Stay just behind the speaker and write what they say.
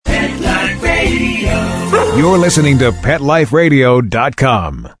You're listening to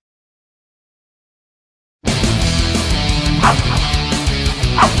PetLifeRadio.com.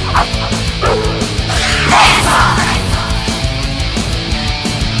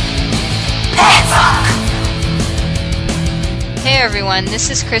 Hey everyone, this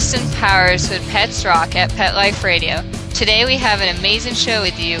is Kristen Powers with Pets Rock at Pet Life Radio. Today we have an amazing show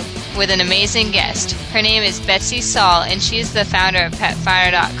with you with an amazing guest. Her name is Betsy Saul and she is the founder of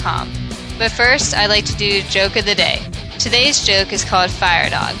PetFinder.com. But first, I'd like to do Joke of the Day. Today's joke is called Fire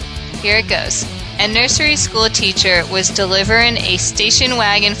Dog. Here it goes. A nursery school teacher was delivering a station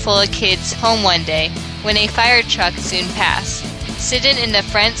wagon full of kids home one day when a fire truck zoomed past. Sitting in the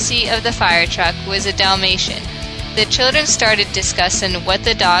front seat of the fire truck was a Dalmatian. The children started discussing what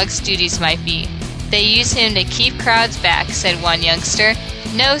the dog's duties might be. They use him to keep crowds back, said one youngster.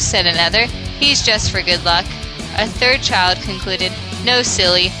 No, said another. He's just for good luck. A third child concluded, no,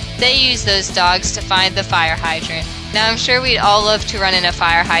 silly. They use those dogs to find the fire hydrant. Now, I'm sure we'd all love to run in a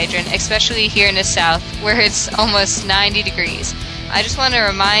fire hydrant, especially here in the South, where it's almost 90 degrees. I just want to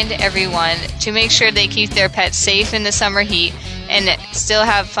remind everyone to make sure they keep their pets safe in the summer heat and still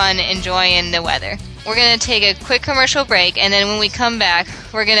have fun enjoying the weather. We're going to take a quick commercial break, and then when we come back,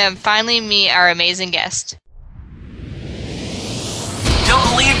 we're going to finally meet our amazing guest.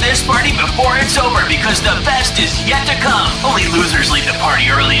 Don't leave this party before it's over, because the best is yet to come. Only losers leave the party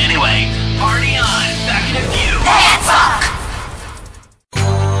early anyway. Party on. Back in a few. Pets Rock!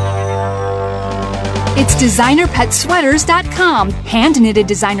 It's DesignerPetSweaters.com. Hand-knitted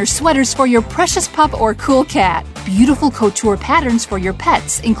designer sweaters for your precious pup or cool cat. Beautiful couture patterns for your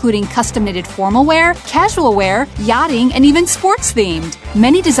pets, including custom-knitted formal wear, casual wear, yachting, and even sports-themed.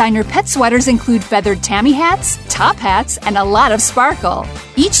 Many designer pet sweaters include feathered tammy hats, top hats, and a lot of sparkle.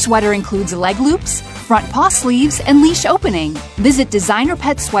 Each sweater includes leg loops, front paw sleeves, and leash opening. Visit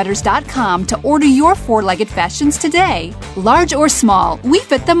DesignerPetSweaters.com to order your four-legged fashions today. Large or small, we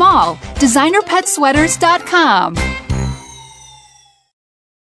fit them all. DesignerPetSweaters.com.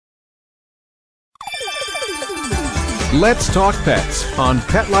 Let's Talk Pets on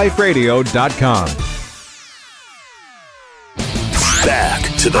PetLifeRadio.com. Back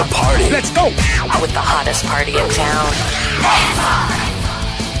to the party. Let's go! With the hottest party in town.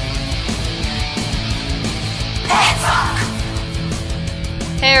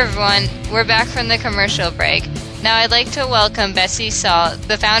 Hey everyone, we're back from the commercial break. Now I'd like to welcome Betsy Saul,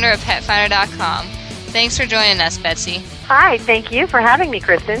 the founder of PetFinder.com. Thanks for joining us, Betsy. Hi, thank you for having me,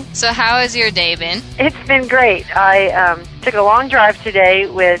 Kristen. So how has your day been? It's been great. I took a long drive today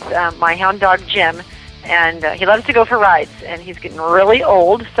with my hound dog, Jim, and he loves to go for rides, and he's getting really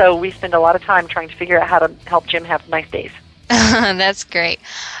old, so we spend a lot of time trying to figure out how to help Jim have nice days. That's great.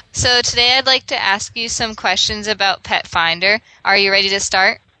 So today I'd like to ask you some questions about Pet Finder. Are you ready to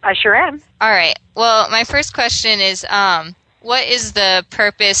start? I sure am. All right. Well, my first question is, what is the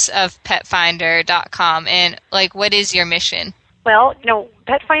purpose of PetFinder.com, and what is your mission? Well,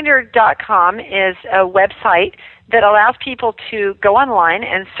 PetFinder.com is a website that allows people to go online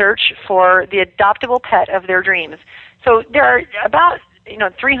and search for the adoptable pet of their dreams. So there are about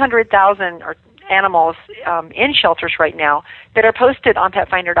 300,000 animals in shelters right now that are posted on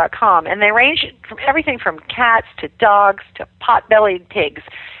PetFinder.com, and they range from everything from cats to dogs to pot-bellied pigs,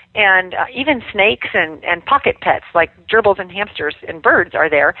 and even snakes and pocket pets like gerbils and hamsters and birds are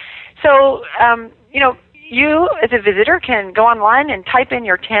there. So, you as a visitor can go online and type in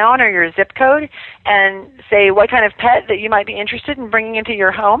your town or your zip code and say what kind of pet that you might be interested in bringing into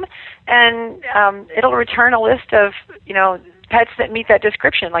your home, and it'll return a list of, pets that meet that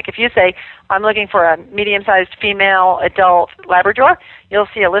description. Like if you say, I'm looking for a medium-sized female adult Labrador, you'll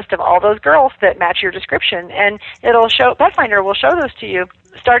see a list of all those girls that match your description, and it'll show, Pet Finder will show those to you,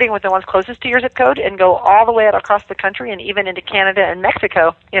 starting with the ones closest to your zip code and go all the way out across the country and even into Canada and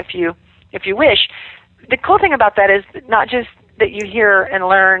Mexico if you wish. The cool thing about that is not just that you hear and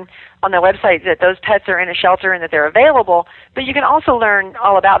learn on the website that those pets are in a shelter and that they're available, but you can also learn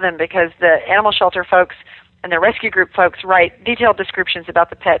all about them because the animal shelter folks and the rescue group folks write detailed descriptions about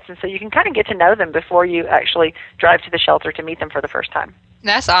the pets, and so you can kind of get to know them before you actually drive to the shelter to meet them for the first time.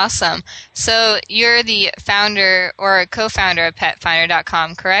 That's awesome. So you're the founder or co-founder of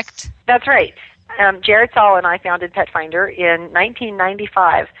PetFinder.com, correct? That's right. Jared Saul and I founded Pet Finder in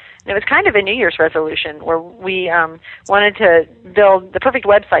 1995. And it was kind of a New Year's resolution where we wanted to build the perfect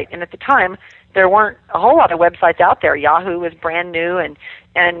website. And at the time, there weren't a whole lot of websites out there. Yahoo was brand new, and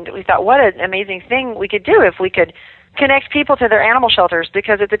we thought, what an amazing thing we could do if we could connect people to their animal shelters,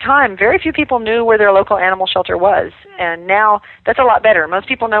 because at the time, very few people knew where their local animal shelter was. And now that's a lot better. Most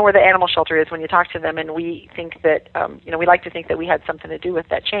people know where the animal shelter is when you talk to them, and we think that, we like to think that we had something to do with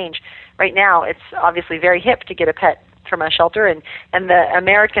that change. Right now, it's obviously very hip to get a pet from a shelter, and the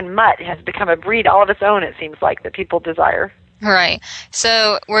American mutt has become a breed all of its own, it seems like, that people desire. Right.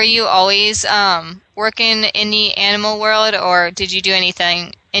 So were you always working in the animal world, or did you do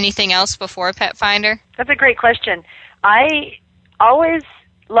anything else before Pet Finder? That's a great question. I always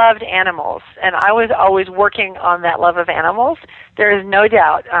loved animals, and I was always working on that love of animals. There is no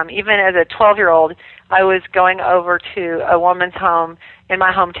doubt. Even as a 12-year-old, I was going over to a woman's home in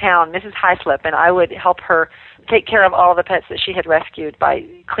my hometown, Mrs. Hyslop, and I would help her take care of all the pets that she had rescued by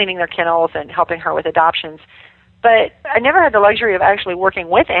cleaning their kennels and helping her with adoptions. But I never had the luxury of actually working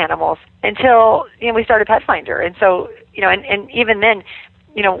with animals until we started Pet Finder. And so, and even then,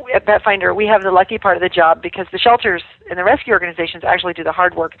 at Pet Finder, we have the lucky part of the job because the shelters and the rescue organizations actually do the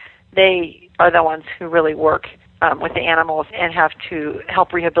hard work. They are the ones who really work with the animals and have to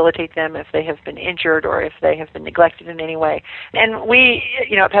help rehabilitate them if they have been injured or if they have been neglected in any way. And we,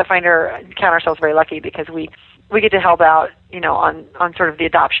 at Pet Finder, count ourselves very lucky because we get to help out, on sort of the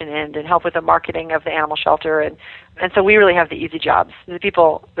adoption end and help with the marketing of the animal shelter. And so we really have the easy jobs. The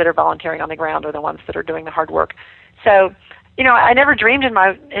people that are volunteering on the ground are the ones that are doing the hard work. So, I never dreamed in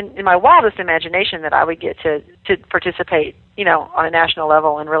my wildest imagination that I would get to participate, on a national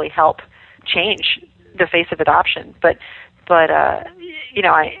level and really help change the face of adoption. But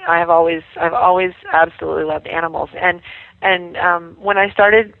I've always absolutely loved animals. And when I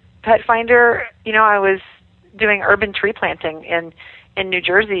started Pet Finder, I was doing urban tree planting in New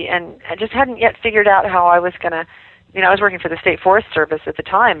Jersey, and I just hadn't yet figured out how I was going to, I was working for the State Forest Service at the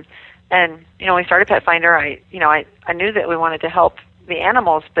time. And, when we started Pet Finder, I knew that we wanted to help the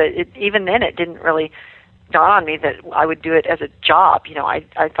animals, but even then it didn't really dawn on me that I would do it as a job.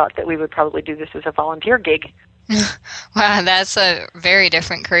 I thought that we would probably do this as a volunteer gig. Wow, that's a very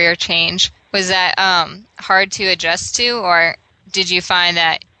different career change. Was that hard to adjust to, or did you find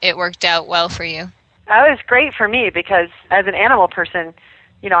that it worked out well for you? That was great for me because as an animal person,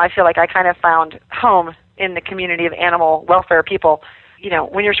 I feel like I kind of found home in the community of animal welfare people.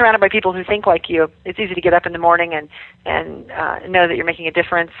 When you're surrounded by people who think like you, it's easy to get up in the morning and know that you're making a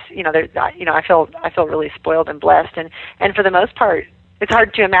difference. I feel really spoiled and blessed, and for the most part, it's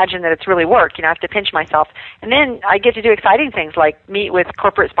hard to imagine that it's really work. I have to pinch myself, and then I get to do exciting things like meet with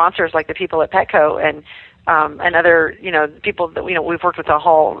corporate sponsors like the people at Petco and other people that we've worked with a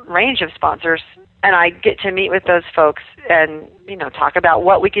whole range of sponsors, and I get to meet with those folks and talk about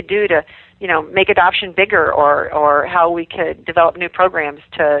what we could do to make adoption bigger or how we could develop new programs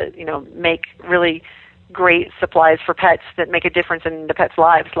to, make really great supplies for pets that make a difference in the pets'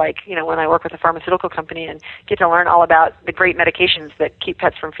 lives. Like, when I work with a pharmaceutical company and get to learn all about the great medications that keep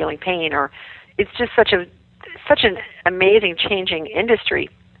pets from feeling pain, or it's just such an amazing changing industry,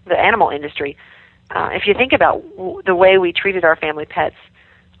 the animal industry. If you think about the way we treated our family pets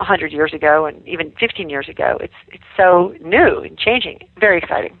 100 years ago and even 15 years ago, it's so new and changing. Very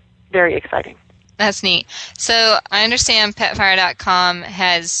exciting. Very exciting. That's neat. So I understand PetFinder.com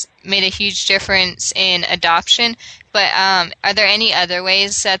has made a huge difference in adoption, but are there any other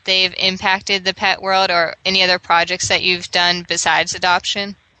ways that they've impacted the pet world or any other projects that you've done besides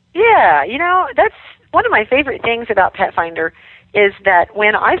adoption? Yeah, that's one of my favorite things about Pet Finder is that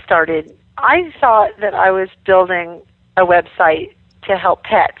when I started, I thought that I was building a website to help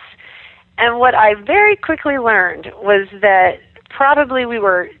pets. And what I very quickly learned was that probably we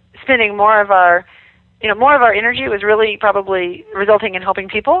were spending more of our energy was really probably resulting in helping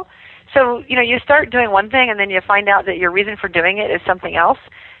people. So, you start doing one thing and then you find out that your reason for doing it is something else.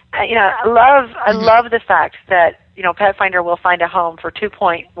 I love the fact that, Pet Finder will find a home for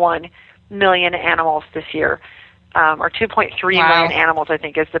 2.1 million animals this year. Or 2.3 million animals, I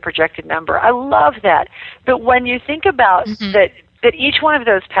think, is the projected number. I love that. But when you think about that each one of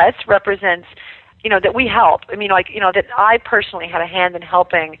those pets represents, that we help. I mean, that I personally had a hand in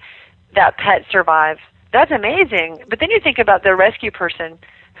helping that pet survive. That's amazing. But then you think about the rescue person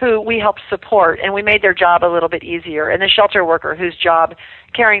who we helped support, and we made their job a little bit easier, and the shelter worker whose job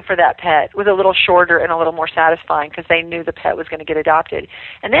caring for that pet was a little shorter and a little more satisfying because they knew the pet was going to get adopted.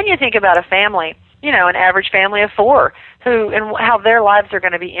 And then you think about a family, an average family of 4, and how their lives are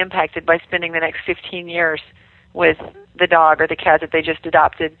going to be impacted by spending the next 15 years with the dog or the cat that they just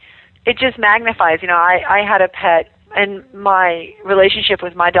adopted. It just magnifies. I had a pet, and my relationship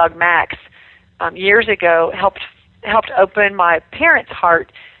with my dog Max years ago helped open my parents'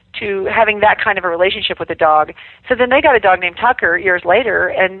 heart to having that kind of a relationship with a dog. So then they got a dog named Tucker years later,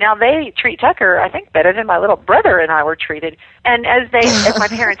 and now they treat Tucker, I think, better than my little brother and I were treated. And as my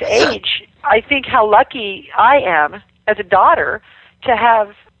parents age, I think how lucky I am as a daughter to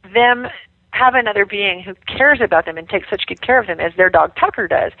have them have another being who cares about them and takes such good care of them as their dog Tucker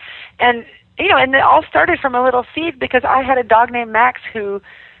does. And, and it all started from a little seed because I had a dog named Max who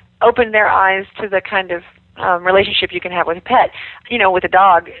opened their eyes to the kind of relationship you can have with a pet, with a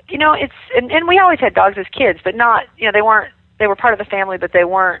dog. And we always had dogs as kids, but not, they were part of the family, but they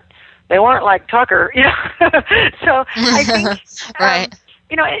weren't like Tucker, So I think, right.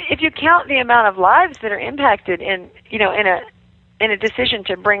 If you count the amount of lives that are impacted in a decision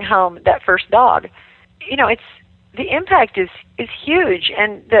to bring home that first dog, it's, the impact is huge,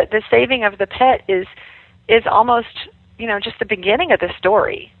 and the saving of the pet is almost, just the beginning of the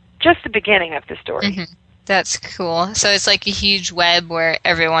story. Just the beginning of the story. Mm-hmm. That's cool. So it's like a huge web where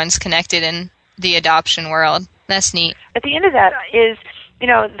everyone's connected in the adoption world. That's neat. At the end of that is,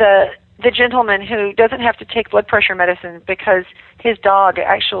 the gentleman who doesn't have to take blood pressure medicine because his dog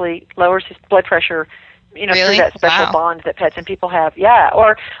actually lowers his blood pressure, really? Through that special bond that pets and people have. Yeah.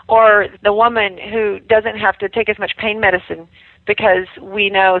 Or the woman who doesn't have to take as much pain medicine because we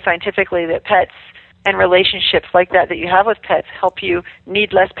know scientifically that pets and relationships like that you have with pets help you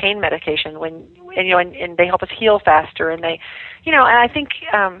need less pain medication and they help us heal faster. And they, and I think,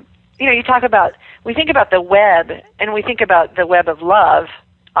 we think about the web, and we think about the web of love,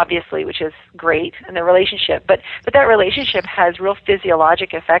 obviously, which is great, and the relationship. But that relationship has real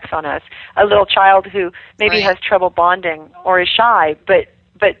physiologic effects on us. A little child who maybe has trouble bonding or is shy, but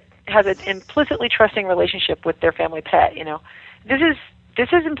has an implicitly trusting relationship with their family pet. This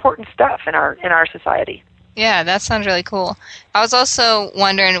is important stuff in our society. Yeah, that sounds really cool. I was also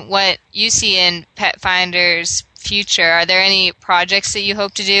wondering what you see in Pet Finder's future. Are there any projects that you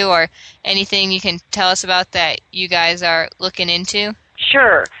hope to do, or anything you can tell us about that you guys are looking into?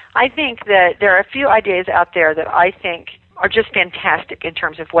 Sure. I think that there are a few ideas out there that I think are just fantastic in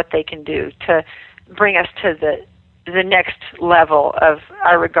terms of what they can do to bring us to the next level of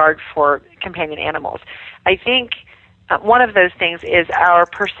our regard for companion animals. I think one of those things is our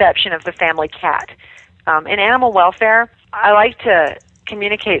perception of the family cat. In animal welfare, I like to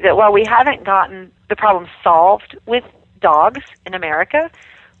communicate that while we haven't gotten the problem solved with dogs in America,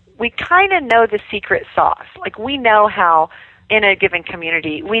 we kind of know the secret sauce. Like, we know how, in a given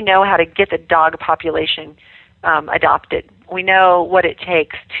community, we know how to get the dog population adopted. We know what it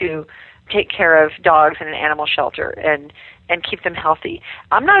takes to take care of dogs in an animal shelter and keep them healthy.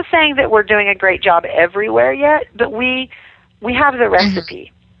 I'm not saying that we're doing a great job everywhere yet, but we have the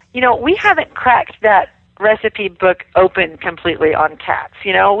recipe. We haven't cracked that recipe book open completely on cats.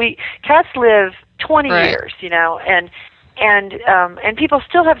 Cats live 20 years, and people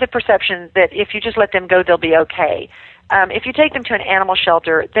still have the perception that if you just let them go, they'll be okay. If you take them to an animal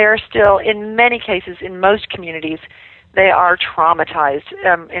shelter, they're still, in many cases, in most communities, they are traumatized.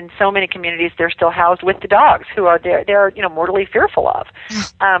 In so many communities, they're still housed with the dogs who are they're mortally fearful of.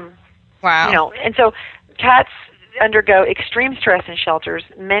 Wow. And so cats undergo extreme stress in shelters.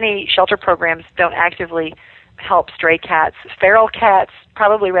 Many shelter programs don't actively help stray cats. Feral cats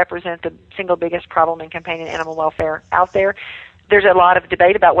probably represent the single biggest problem in companion animal welfare out there. There's a lot of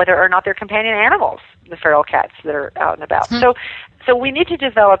debate about whether or not they're companion animals, the feral cats that are out and about. So we need to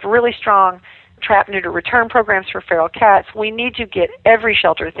develop really strong trap, neuter, return programs for feral cats. We need to get every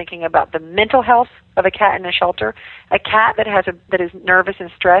shelter thinking about the mental health of a cat in a shelter. A cat that is nervous and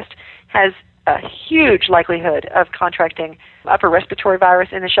stressed has a huge likelihood of contracting upper respiratory virus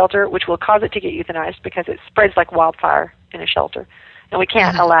in the shelter, which will cause it to get euthanized because it spreads like wildfire in a shelter. And we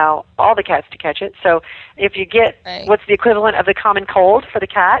can't allow all the cats to catch it. So if you get what's the equivalent of the common cold for the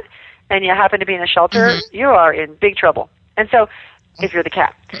cat and you happen to be in a shelter, you are in big trouble. And so if you're the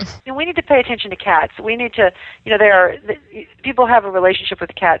cat. And we need to pay attention to cats. We need to, people have a relationship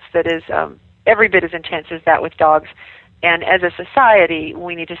with cats that is every bit as intense as that with dogs. And as a society,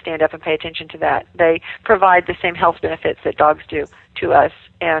 we need to stand up and pay attention to that. They provide the same health benefits that dogs do to us,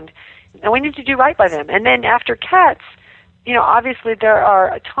 and we need to do right by them. And then after cats, obviously there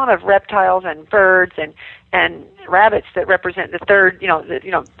are a ton of reptiles and birds and rabbits that represent the third,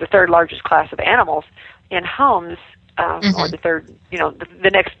 the third largest class of animals in homes, or the third,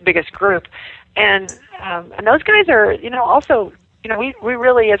 the next biggest group. And those guys are, also. We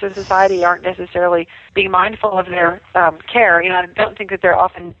really, as a society, aren't necessarily being mindful of their care. I don't think that they're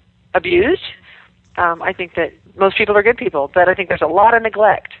often abused. I think that most people are good people, but I think there's a lot of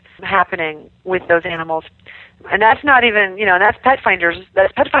neglect happening with those animals. And that's not even, that's Pet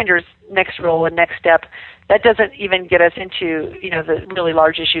Finder's next role and next step. that doesn't even get us into, the really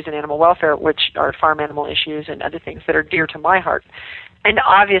large issues in animal welfare, which are farm animal issues and other things that are dear to my heart. And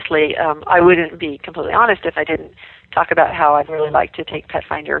obviously, I wouldn't be completely honest if I didn't talk about how I'd really like to take Pet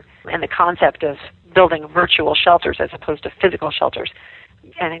Finder and the concept of building virtual shelters as opposed to physical shelters,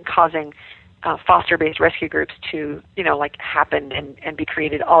 and in causing foster-based rescue groups to, happen and be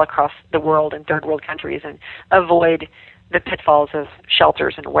created all across the world in third world countries, and avoid the pitfalls of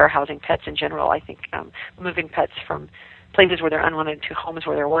shelters and warehousing pets in general. I think moving pets from places where they're unwanted to homes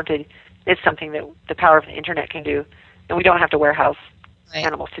where they're wanted is something that the power of the internet can do, and we don't have to warehouse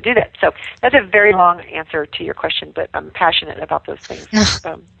animals to do that. So that's a very long answer to your question, but I'm passionate about those things,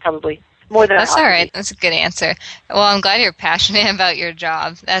 probably more than That's all right. That's a good answer. Well, I'm glad you're passionate about your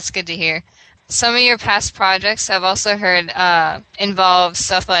job. That's good to hear. Some of your past projects I've also heard involve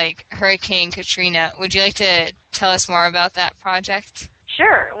stuff like Hurricane Katrina. Would you like to tell us more about that project?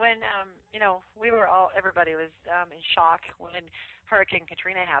 Sure. When, everybody was in shock when Hurricane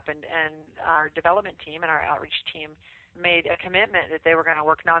Katrina happened, and our development team and our outreach team made a commitment that they were going to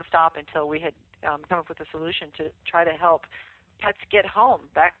work nonstop until we had come up with a solution to try to help pets get home,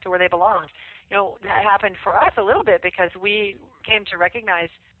 back to where they belonged. That happened for us a little bit because we came to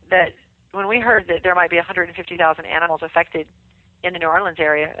recognize that when we heard that there might be 150,000 animals affected in the New Orleans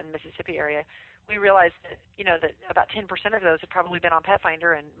area and Mississippi area, we realized that, that about 10% of those had probably been on Pet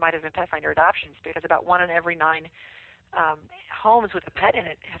Finder and might have been Pet Finder adoptions, because about 1 in every 9 homes with a pet in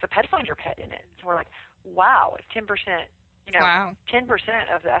it has a Pet Finder pet in it. So we're like, wow, if 10%, wow.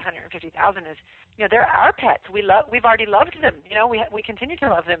 10% of the 150,000 is, they're our pets. We've already loved them. We continue to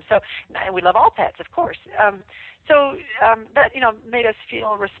love them. So, and we love all pets, of course. That made us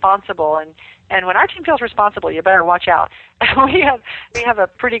feel responsible. And when our team feels responsible, you better watch out. we have a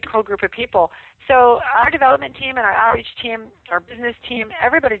pretty cool group of people. So our development team and our outreach team, our business team,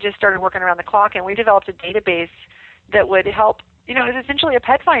 everybody just started working around the clock, and we developed a database that would help. It was essentially a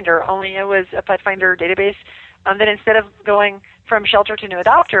Pet Finder, only it was a Pet Finder database that instead of going from shelter to new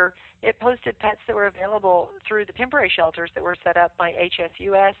adopter, it posted pets that were available through the temporary shelters that were set up by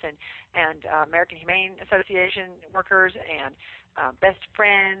HSUS and American Humane Association workers and Best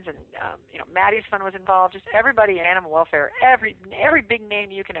Friends, and Maddie's Fund was involved. Just everybody in animal welfare, every big name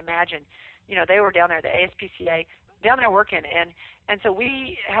you can imagine. They were down there, the ASPCA, down there working, and so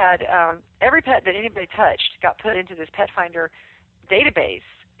we had every pet that anybody touched got put into this Pet Finder database,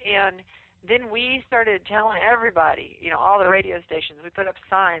 and then we started telling everybody, all the radio stations, we put up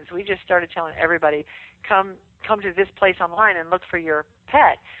signs, we just started telling everybody, come to this place online and look for your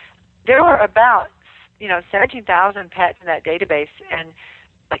pet. There were about, 17,000 pets in that database, and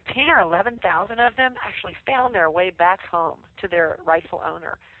like 10 or 11,000 of them actually found their way back home to their rightful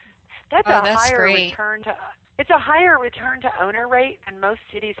owner. That's higher return to... It's a higher return to owner rate than most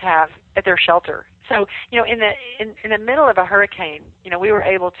cities have at their shelter. So, in the middle of a hurricane, we were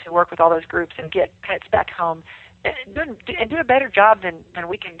able to work with all those groups and get pets back home and do a better job than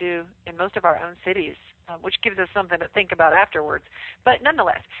we can do in most of our own cities, which gives us something to think about afterwards. But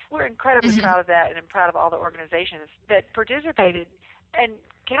nonetheless, we're incredibly proud of that, and I'm proud of all the organizations that participated. And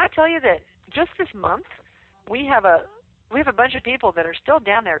can I tell you that just this month, we have a bunch of people that are still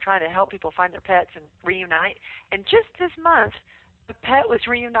down there trying to help people find their pets and reunite. And just this month, the pet was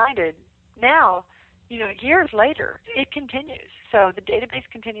reunited. Now, years later, it continues. So the database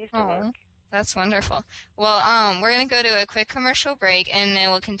continues to work. That's wonderful. Well, we're going to go to a quick commercial break, and then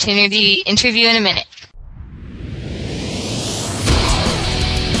we'll continue the interview in a minute.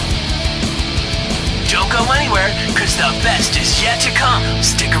 Don't go anywhere, because the best is yet to come.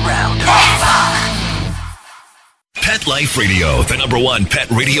 Stick around. Pet Life Radio, the #1 pet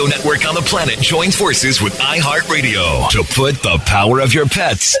radio network on the planet, joins forces with iHeartRadio to put the power of your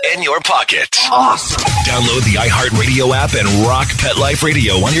pets in your pocket. Awesome! Download the iHeartRadio app and rock Pet Life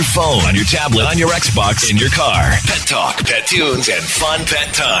Radio on your phone, on your tablet, on your Xbox, in your car. Pet talk, pet tunes, and fun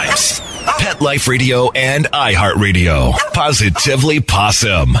pet times. Pet Life Radio and iHeartRadio. Positively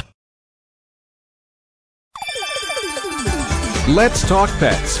Possum. Let's Talk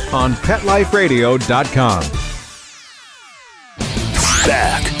Pets on PetLifeRadio.com.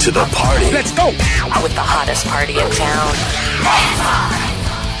 Back to the party. Let's go! With the hottest party in town.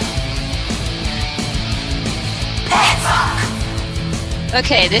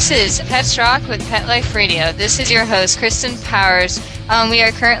 Okay, this is Pets Rock with Pet Life Radio. This is your host, Kristen Powers. We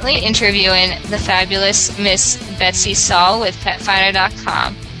are currently interviewing the fabulous Miss Betsy Saul with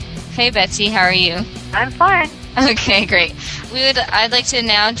PetFinder.com. Hey, Betsy, how are you? I'm fine. Okay, great. I'd like to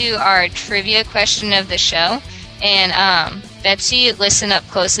now do our trivia question of the show. And Betsy, listen up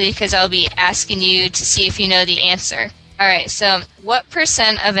closely because I'll be asking you to see if you know the answer. All right, so what %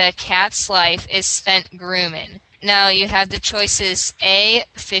 of a cat's life is spent grooming? Now, you have the choices A,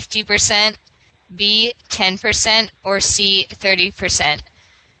 50%, B, 10%, or C, 30%.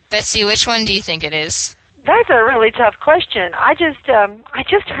 Betsy, which one do you think it is? That's a really tough question. I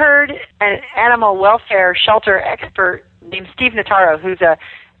just heard an animal welfare shelter expert named Steve Notaro, who's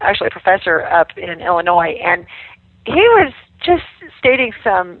actually a professor up in Illinois, and he was just stating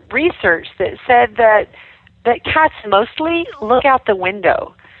some research that said that cats mostly look out the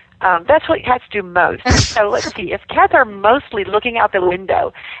window. That's what cats do most. So let's see. If cats are mostly looking out the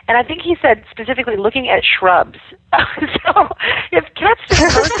window, and I think he said specifically looking at shrubs. So if cats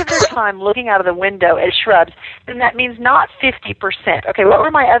spend most of their time looking out of the window at shrubs, then that means not 50%. Okay, what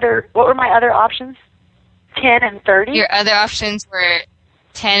were my other options? 10 and 30? Your other options were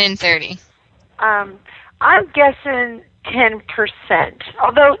 10 and 30. I'm guessing 10%.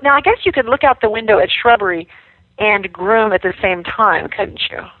 Although, now I guess you could look out the window at shrubbery and groom at the same time, couldn't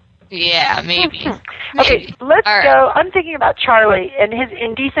you? Yeah, maybe. Okay, let's go. I'm thinking about Charlie and his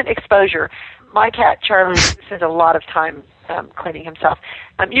indecent exposure. My cat, Charlie, spends a lot of time cleaning himself.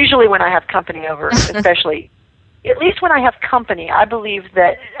 Usually when I have company over, especially, at least when I have company, I believe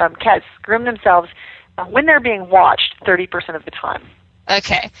that cats groom themselves when they're being watched 30% of the time.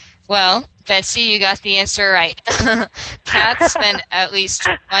 Okay. Well, Betsy, you got the answer right. Cats spend at least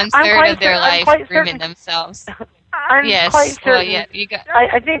 1/3 of their life grooming themselves. I'm quite certain. Well, yeah, you got.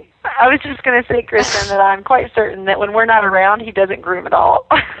 I think I was just going to say, Kristen, that I'm quite certain that when we're not around, he doesn't groom at all.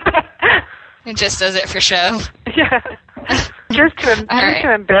 He just does it for show. Yeah, just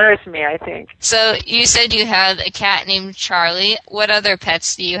to embarrass me, I think. So you said you have a cat named Charlie. What other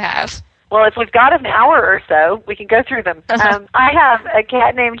pets do you have? Well, if we've got an hour or so, we can go through them. I have a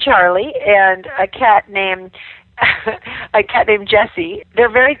cat named Charlie and a cat named Jessie.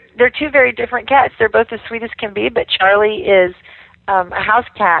 They're two very different cats. They're both as sweet as can be, but Charlie is a house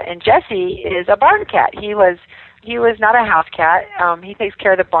cat and Jessie is a barn cat. He was not a house cat. He takes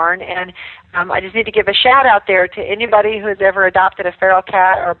care of the barn, and I just need to give a shout out there to anybody who has ever adopted a feral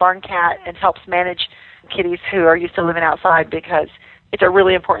cat or a barn cat and helps manage kitties who are used to living outside, because it's a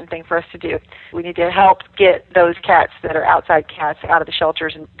really important thing for us to do. We need to help get those cats that are outside cats out of the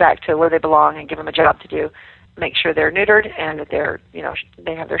shelters and back to where they belong, and give them a job to do. Make sure they're neutered and that they're,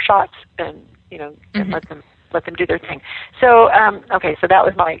 they have their shots, and and let them do their thing. So, okay, so that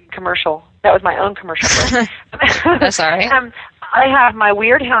was my commercial. That was my own commercial. That's all right. I have my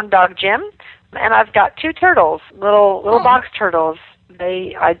weird hound dog Jim, and I've got 2 turtles, little box turtles.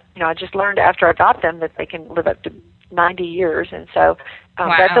 I just learned after I got them that they can live up to 90 years, and so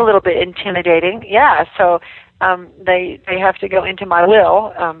wow. That's a little bit intimidating. Yeah, so they have to go into my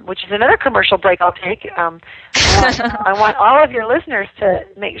will, which is another commercial break I'll take. I want all of your listeners to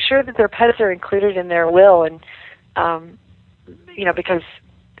make sure that their pets are included in their will, and because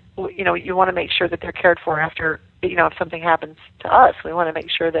you want to make sure that they're cared for after, if something happens to us. We want to make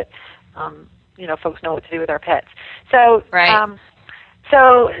sure that folks know what to do with our pets. So right.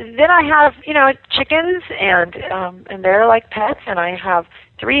 So then I have, chickens, and they're like pets, and I have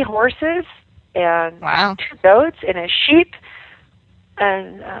 3 horses and 2 goats and a sheep,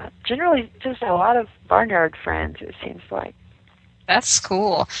 and generally just a lot of barnyard friends, it seems like. That's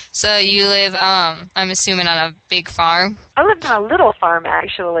cool. So you live, I'm assuming, on a big farm? I live on a little farm,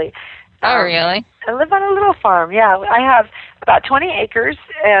 actually. Oh, really? I live on a little farm, yeah. I have about 20 acres,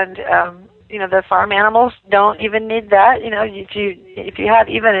 and the farm animals don't even need that. If you have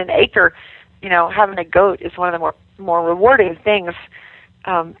even an acre, having a goat is one of the more rewarding things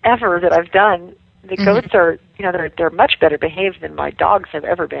ever that I've done. The goats are, they're much better behaved than my dogs have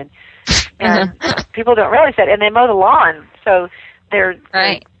ever been, and people don't realize that. And they mow the lawn, so they're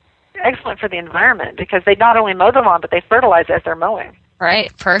excellent for the environment, because they not only mow the lawn, but they fertilize as they're mowing.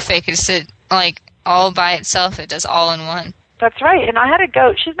 Right, perfect. It's all by itself. It does all in one. That's right. And I had a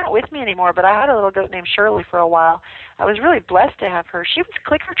goat. She's not with me anymore, but I had a little goat named Shirley for a while. I was really blessed to have her. She was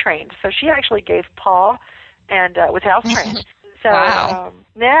clicker trained, so she actually gave paw and was house trained. So, wow.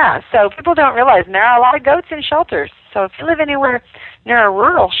 So people don't realize, and there are a lot of goats in shelters. So if you live anywhere near a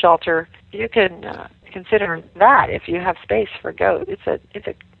rural shelter, you can consider that if you have space for a goat. It's a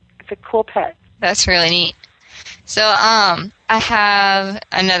cool pet. That's really neat. So I have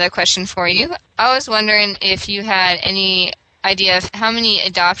another question for you. I was wondering if you had any idea of how many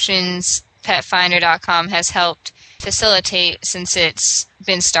adoptions PetFinder.com has helped facilitate since it's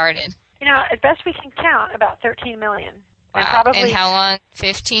been started. As best we can count, about 13 million. Wow. And how long?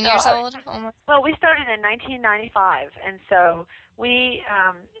 15 years old? Almost? Well, we started in 1995, and so we're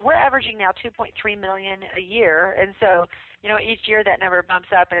averaging now 2.3 million a year, and so each year that number bumps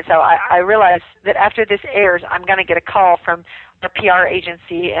up, and so I realize that after this airs, I'm going to get a call from the PR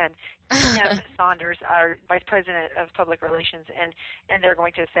agency and Tim Saunders, our Vice President of Public Relations, and they're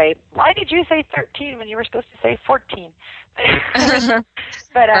going to say, "Why did you say 13 when you were supposed to say 14?"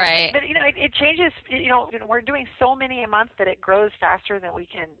 But right. But it changes. We're doing so many a month that it grows faster than we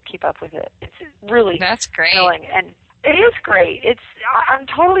can keep up with it. It's really that's great, thrilling, and it is great. I'm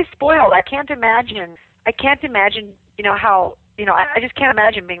totally spoiled. I can't imagine. How. I just can't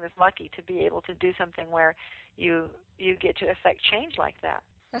imagine being this lucky to be able to do something where you get to affect change like that.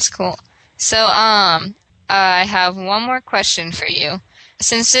 That's cool. So, I have one more question for you.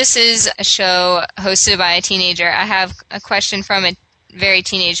 Since this is a show hosted by a teenager, I have a question from a very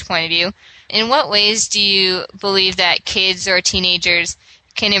teenage point of view. In what ways do you believe that kids or teenagers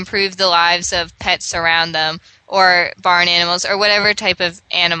can improve the lives of pets around them, or barn animals, or whatever type of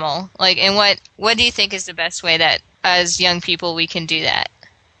animal? And what do you think is the best way that as young people we can do that?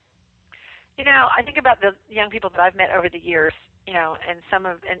 I think about the young people that I've met over the years, and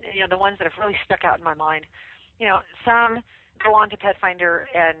the ones that have really stuck out in my mind. Some go on to Pet Finder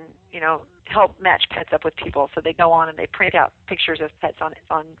and, help match pets up with people. So they go on and they print out pictures of pets on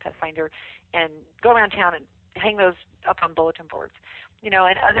Pet Finder and go around town and hang those up on bulletin boards.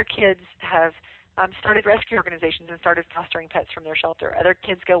 And other kids have started rescue organizations and started fostering pets from their shelter. Other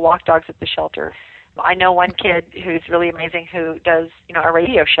kids go walk dogs at the shelter. I know one kid who's really amazing who does, a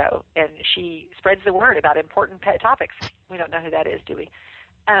radio show, and she spreads the word about important pet topics. We don't know who that is, do we?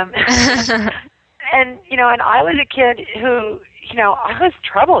 And I was a kid who, I was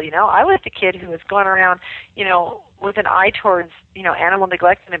trouble, I was the kid who was going around, with an eye towards, animal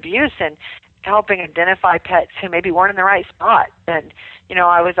neglect and abuse and helping identify pets who maybe weren't in the right spot. And,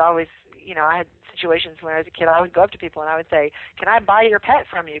 I was always, I had situations when I was a kid, I would go up to people and I would say, "Can I buy your pet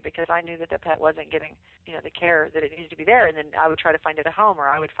from you?" Because I knew that the pet wasn't getting, the care that it needed to be there. And then I would try to find it a home, or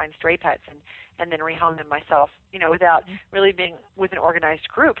I would find stray pets and then rehome them myself, without really being with an organized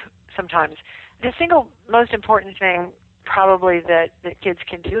group sometimes. The single most important thing probably that kids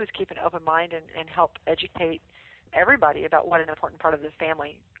can do is keep an open mind and help educate everybody about what an important part of the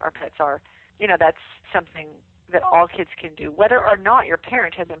family our pets are. That's something that all kids can do, whether or not your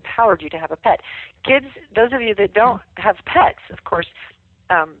parent has empowered you to have a pet. Kids, those of you that don't have pets, of course,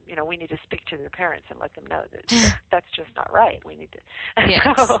 we need to speak to their parents and let them know that that's just not right. We need to.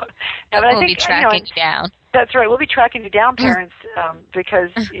 Yes. We'll be tracking you down. That's right. We'll be tracking you down, parents,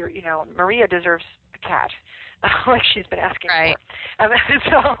 because Maria deserves a cat, like she's been asking for.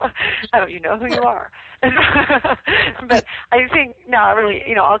 You know who you are. But I think,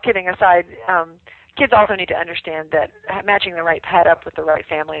 all kidding aside, kids also need to understand that matching the right pet up with the right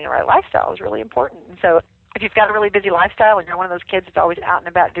family and the right lifestyle is really important. And so if you've got a really busy lifestyle and you're one of those kids that's always out and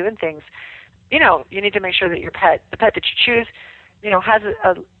about doing things, you need to make sure that the pet that you choose, has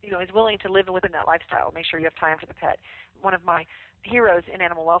is willing to live within that lifestyle. Make sure you have time for the pet. One of my heroes in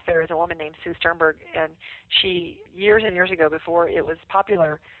animal welfare is a woman named Sue Sternberg, and she, years and years ago, before it was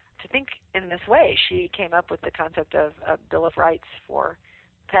popular to think in this way, she came up with the concept of a Bill of Rights for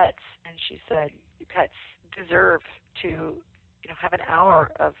pets, and she said pets deserve to have an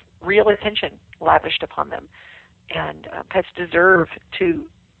hour of real attention lavished upon them, and pets deserve to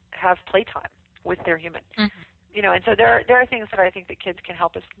have playtime with their human. Mm-hmm. And so there are things that I think that kids can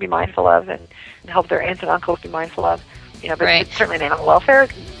help us be mindful of and help their aunts and uncles be mindful of. But right. Certainly in animal welfare,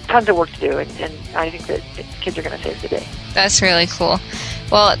 tons of work to do, and I think that kids are going to save the day. That's really cool.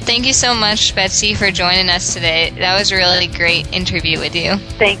 Well, thank you so much, Betsy, for joining us today. That was a really great interview with you.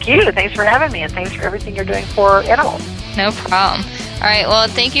 Thank you. Thanks for having me, and thanks for everything you're doing for animals. No problem. All right, well,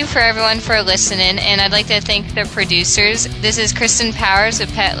 thank you for everyone for listening, and I'd like to thank the producers. This is Kristen Powers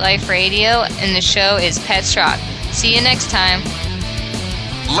of Pet Life Radio, and the show is Pets Rock. See you next time.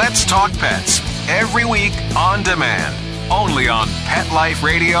 Let's Talk Pets, every week on demand, only on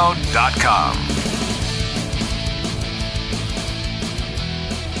PetLifeRadio.com.